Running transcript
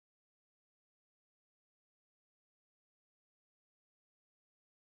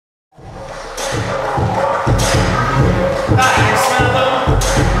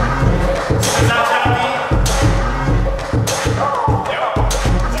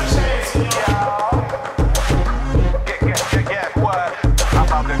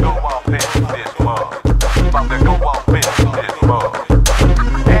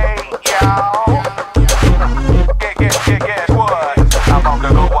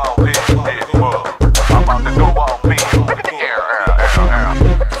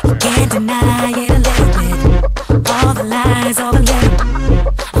Can't deny it a little bit. All the lies, all the little.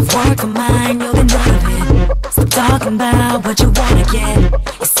 I've worked for mine, you'll get none of it. Stop talking about what you wanna get.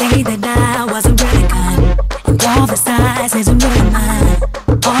 You say that I wasn't really kind, and all the size isn't really mine.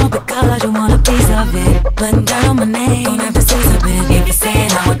 All because you want a piece of it. But girl, my name don't have to say something. If you say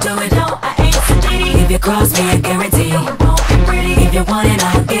it, I will do it. No, I ain't sedity. If you cross me, I guarantee you won't be pretty. If you want it,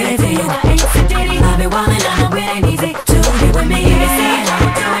 I'll give it to you. I ain't sedity. I'll be wildin', I know it ain't easy to be with me. If you say it, I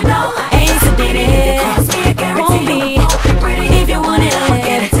will do it. No, I ain't sedity. If you cross me, I guarantee you won't be pretty. If you want it, I'll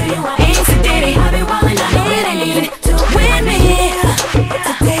give it to you. I ain't sedity. I'll be wildin', I know it ain't easy to win me.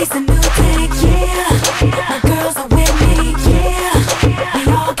 Today's the new day, yeah. My girls are with me, yeah. We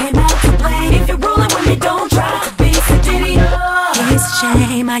all came out to play. If you're rolling with me, don't try to be sedity. It's a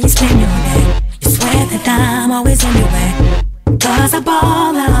shame how you spend your day. You swear that I'm always in your way, cause I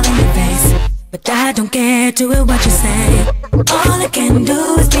ball out in your face. But I don't care to hear what you say. All I can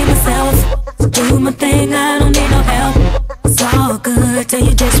do is be myself. So do my thing, I don't need no help. It's all good till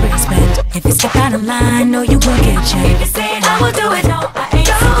you disrespect. If you step out of line, know you will get checked. If you say it, I will do it. No, I ain't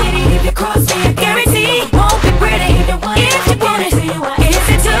sedity. If you cross me, I guarantee won't be pretty. If you want it, I give it to you.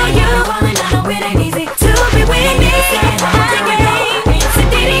 I know it ain't easy to be with me. I ain't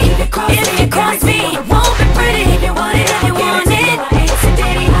sedity. If you cross me, it won't be pretty. If you want it, I ain't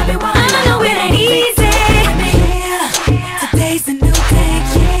sedity. I know it ain't easy. Yeah, today's a new day,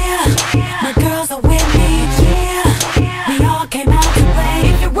 yeah. My girls are with me, yeah. We all came out to play.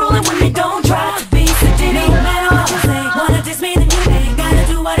 If you're rolling with me, don't try to be sedity. No matter what you say, wanna diss me, then you may. Gotta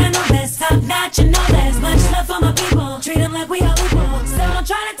do what I know best. Top notch, you know there's much love for my people. Treat them like we all equal. So don't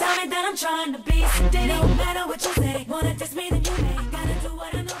try to tell me that I'm trying to be sedity. No matter what you say, wanna diss me, then you may.